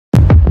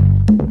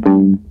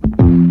Hey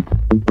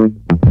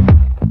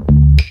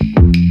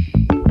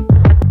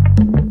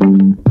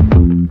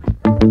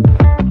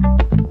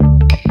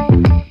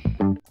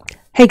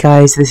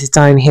guys, this is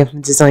Diane here from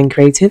Design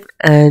Creative,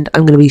 and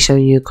I'm going to be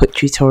showing you a quick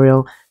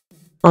tutorial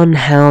on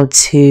how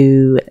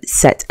to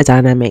set a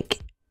dynamic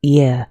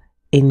year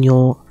in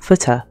your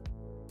footer.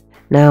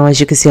 Now, as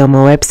you can see on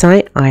my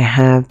website, I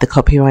have the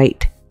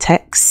copyright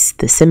text,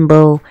 the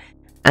symbol,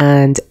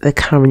 and the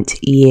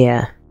current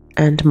year,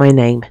 and my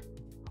name,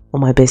 or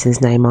my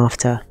business name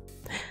after.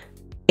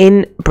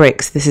 In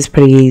Bricks, this is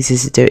pretty easy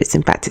to do.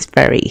 In fact, it's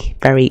very,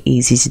 very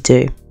easy to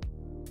do.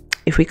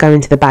 If we go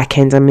into the back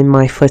end, I'm in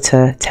my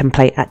footer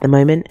template at the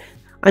moment.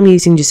 I'm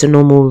using just a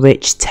normal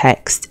rich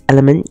text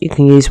element. You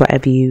can use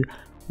whatever you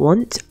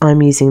want.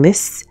 I'm using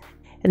this.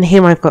 And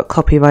here I've got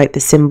copyright, the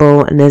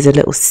symbol, and there's a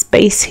little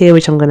space here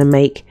which I'm going to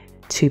make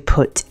to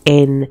put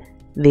in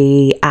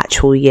the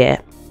actual year.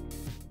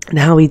 And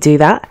how we do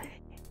that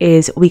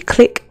is we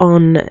click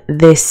on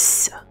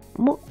this,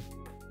 what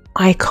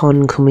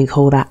icon can we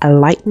call that? A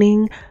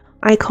lightning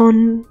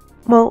icon?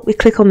 Well, we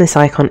click on this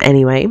icon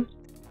anyway.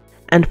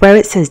 And where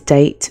it says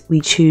date,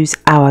 we choose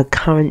our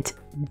current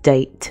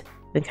date,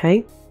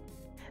 okay?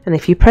 And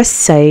if you press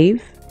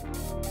save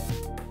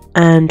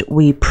and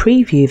we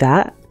preview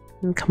that,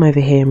 and come over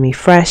here and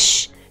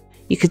refresh,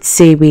 you could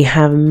see we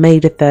have May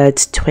the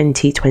 3rd,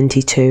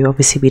 2022.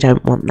 Obviously we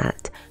don't want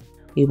that.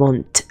 We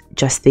want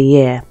just the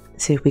year.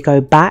 So if we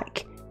go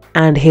back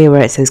and here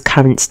where it says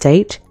current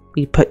date,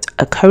 we put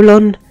a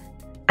colon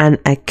and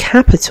a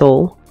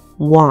capital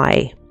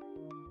Y.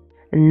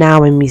 And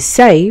now when we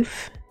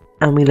save,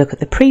 and we look at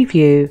the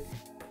preview,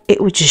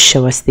 it will just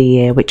show us the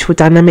year, which will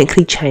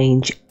dynamically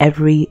change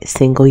every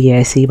single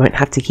year, so you won't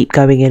have to keep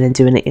going in and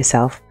doing it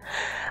yourself.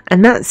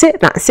 And that's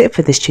it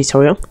for this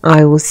tutorial.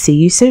 I will see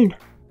you soon.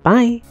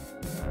 Bye.